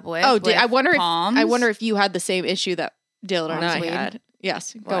collab with. Oh, I wonder if you had the same issue that Dylan and I had.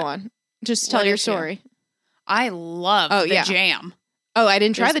 Yes, go on. Just tell your story. I love the jam. Oh, I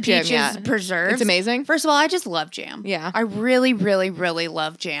didn't try the jam yet. Peaches preserves. It's amazing. First of all, I just love jam. Yeah. I really, really, really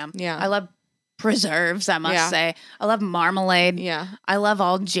love jam. Yeah. I love preserves, I must say. I love marmalade. Yeah. I love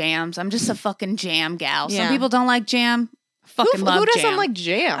all jams. I'm just a fucking jam gal. Yeah. Some people don't like jam. Love who jam. Who doesn't like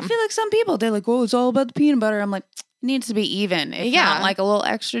jam? I feel like some people, they're like, oh, it's all about the peanut butter. I'm like, it needs to be even. If not, like a little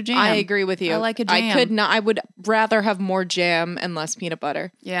extra jam. I agree with you. I like a jam. I would rather have more jam and less peanut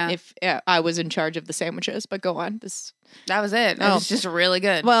butter. Yeah. If I was in charge of the sandwiches, but go on. That was it. It was just really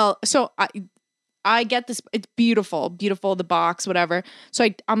good. Well, so I get this. It's beautiful, the box, whatever. So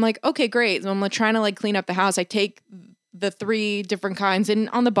I'm like, okay, great. So I'm like trying to like clean up the house. I take the 3 different kinds, and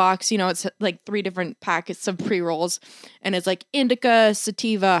on the box, it's like 3 different packets of pre-rolls, and it's like indica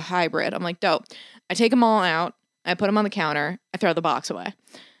sativa hybrid. I'm like, dope. I take them all out. I put them on the counter. I throw the box away.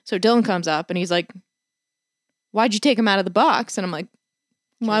 So Dylan comes up and he's like, "Why'd you take them out of the box?" And I'm like,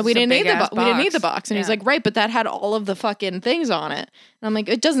 "Well, we didn't need the box. We didn't need the box." And he's like, "Right, but that had all of the fucking things on it." And I'm like,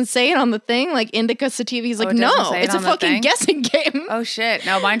 "It doesn't say it on the thing, like indica sativa." He's like, "No, it's a fucking guessing game." Oh shit!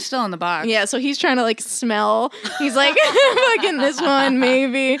 No, mine's still in the box. Yeah, so he's trying to like smell. He's like, "Fucking this one,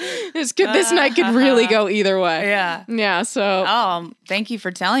 maybe this night could really go either way." Yeah, yeah. So, thank you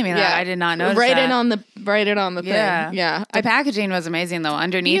for telling me that. Yeah. I did not notice. Write it on the thing. Yeah. The packaging was amazing though.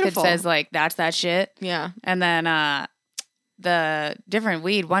 Underneath it says like that's that shit. Yeah, and then the different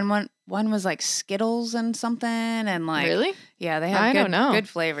weed. One was like Skittles and something, and like really, yeah, they have good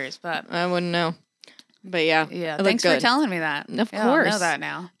flavors, but I wouldn't know. But yeah, thanks for telling me that. Of course, I know that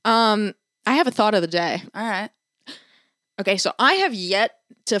now. I have a thought of the day. All right. Okay, so I have yet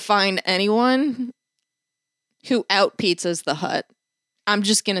to find anyone who out pizzas the Hut. I'm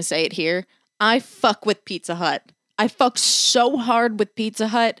just gonna say it here. I fuck with Pizza Hut. I fuck so hard with Pizza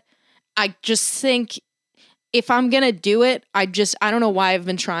Hut. I just think if I'm going to do it, I don't know why I've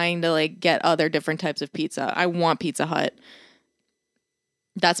been trying to like get other different types of pizza. I want Pizza Hut.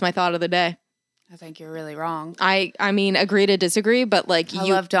 That's my thought of the day. I think you're really wrong. I mean, agree to disagree, but like I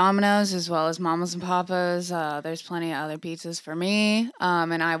love Domino's as well as Mama's and Papa's. There's plenty of other pizzas for me,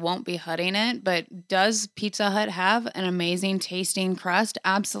 and I won't be hutting it. But does Pizza Hut have an amazing tasting crust?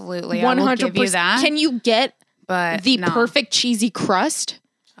 Absolutely, 100%. I will give you that. Can you get perfect cheesy crust?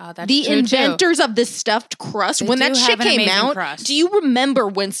 That's the inventors of the stuffed crust. When that shit came out, do you remember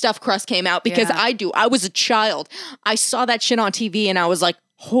when stuffed crust came out? Because I do. I was a child. I saw that shit on TV and I was like,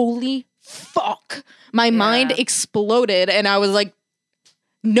 holy fuck. My mind exploded and I was like,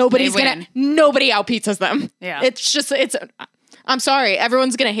 nobody out pizzas them. Yeah. I'm sorry.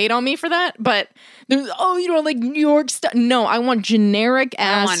 Everyone's going to hate on me for that, but you don't like New York stuff. No, I want generic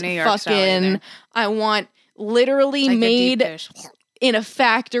ass fucking, I want literally like made in a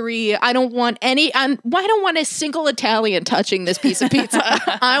factory. I don't want a single Italian touching this piece of pizza.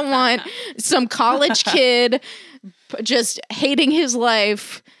 I want some college kid just hating his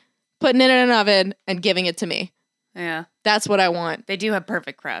life, putting it in an oven and giving it to me. Yeah. That's what I want. They do have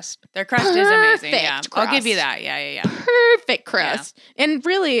perfect crust. Their crust is amazing. Yeah. Crust. I'll give you that. Yeah. Perfect crust. Yeah. And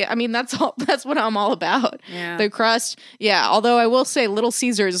really, I mean, that's what I'm all about. Yeah. The crust. Yeah. Although I will say Little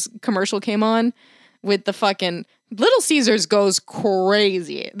Caesars commercial came on with the fucking Little Caesars goes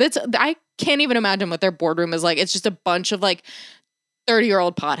crazy. I can't even imagine what their boardroom is like. It's just a bunch of like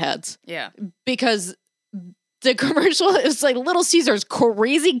 30-year-old potheads. Yeah. Because the commercial is like Little Caesars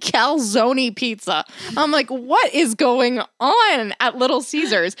crazy calzone pizza. I'm like, what is going on at Little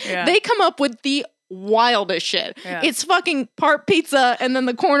Caesars? Yeah. They come up with the wildest shit. Yeah. It's fucking part pizza and then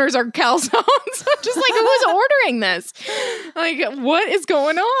the corners are calzones. Just like, who's ordering this? Like, what is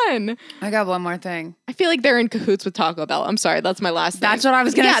going on? I got one more thing. I feel like they're in cahoots with Taco Bell. I'm sorry, that's my last thing. That's what I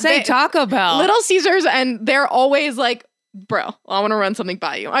was gonna say. Taco Bell, Little Caesars, and they're always like, bro, I want to run something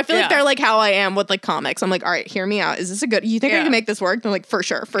by you. I feel like they're like how I am with like comics. I'm like, all right, hear me out. Is this a good? You think I can make this work? They're like, for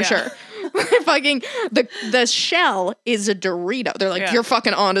sure. Fucking the shell is a Dorito. They're like, you're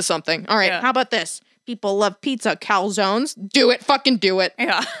fucking onto something. All right, how about this? People love pizza, calzones. Do it, fucking do it.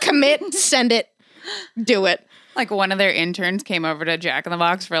 Yeah, commit, send it, do it. Like one of their interns came over to Jack in the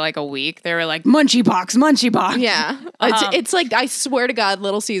Box for like a week. They were like, Munchie Box. Yeah. It's like, I swear to God,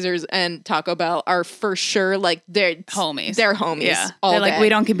 Little Caesars and Taco Bell are for sure like they're homies. They're homies. Yeah. They're like, we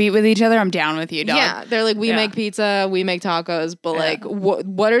don't compete with each other. I'm down with you, dog. Yeah. They're like, we make pizza, we make tacos, but like,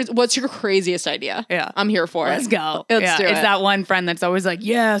 what's your craziest idea? Yeah. I'm here for it. Let's go. Let's do it. It's that one friend that's always like,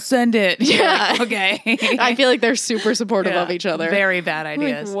 yeah, send it. Yeah. Like, okay. I feel like they're super supportive of each other. Very bad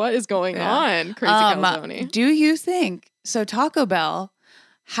ideas. Like, what is going on? Crazy calzone. Do you think... So Taco Bell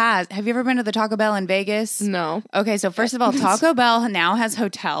have you ever been to the Taco Bell in Vegas? No. Okay, so first of all, Taco Bell now has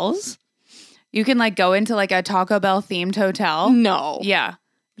hotels. You can like go into like a Taco Bell themed hotel. No. Yeah.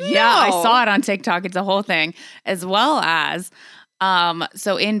 Yeah, I saw it on TikTok. It's a whole thing. As well as,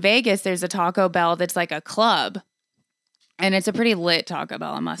 so in Vegas, there's a Taco Bell that's like a club. And it's a pretty lit Taco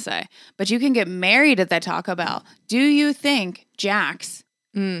Bell, I must say. But you can get married at that Taco Bell. Do you think Jax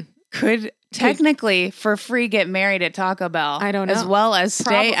could... technically for free get married at Taco Bell? I don't know. As well as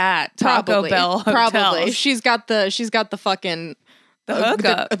stay at Taco Bell hotels. Probably. She's got the fucking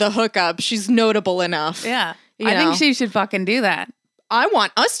hookup. The hookup. She's notable enough. Yeah. I think she should fucking do that. I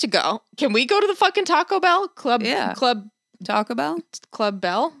want us to go. Can we go to the fucking Taco Bell Club? Yeah. Club Taco Bell? Club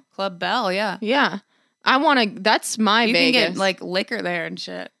Bell? Club Bell, yeah. Yeah. I want to, that's my you Vegas. You can get like liquor there and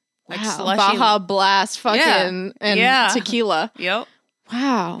shit. Like slushy. Baja Blast fucking and tequila. Yep.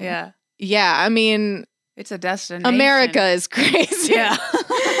 Wow. Yeah. Yeah, I mean, it's a destination. America is crazy. Yeah.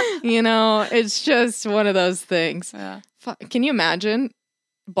 You know, it's just one of those things. Yeah. Can you imagine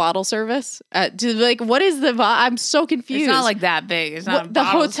bottle service? What is the I'm so confused. It's not like that big. It's not the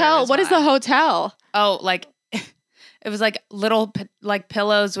hotel. What is the hotel? Oh, like it was like little like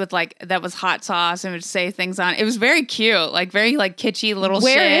pillows with like that was hot sauce and it would say things on it. It was very cute, like very like kitschy little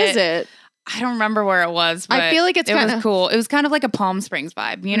shit. Where is it? I don't remember where it was, but I feel like it was cool. It was kind of like a Palm Springs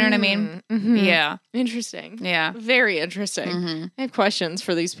vibe. You know what I mean? Mm-hmm. Yeah. Interesting. Yeah. Very interesting. Mm-hmm. I have questions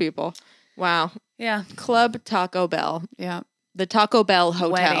for these people. Wow. Yeah. Club Taco Bell. Yeah. The Taco Bell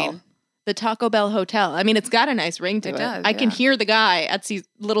Hotel. Wedding. The Taco Bell Hotel. I mean, it's got a nice ring to it. Does, I can hear the guy at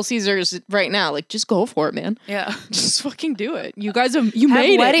Little Caesars right now. Like, just go for it, man. Yeah. Just fucking do it. You guys have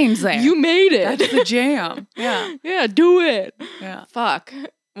made weddings there. You made it. That's the jam. Yeah. Yeah, do it. Yeah. Fuck.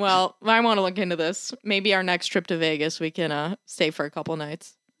 Well, I want to look into this. Maybe our next trip to Vegas, we can stay for a couple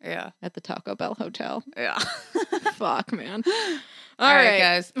nights. Yeah. At the Taco Bell Hotel. Yeah. Fuck, man. All right,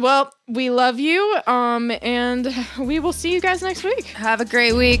 guys. Well, we love you. And we will see you guys next week. Have a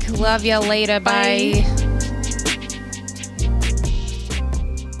great week. Love you later. Bye.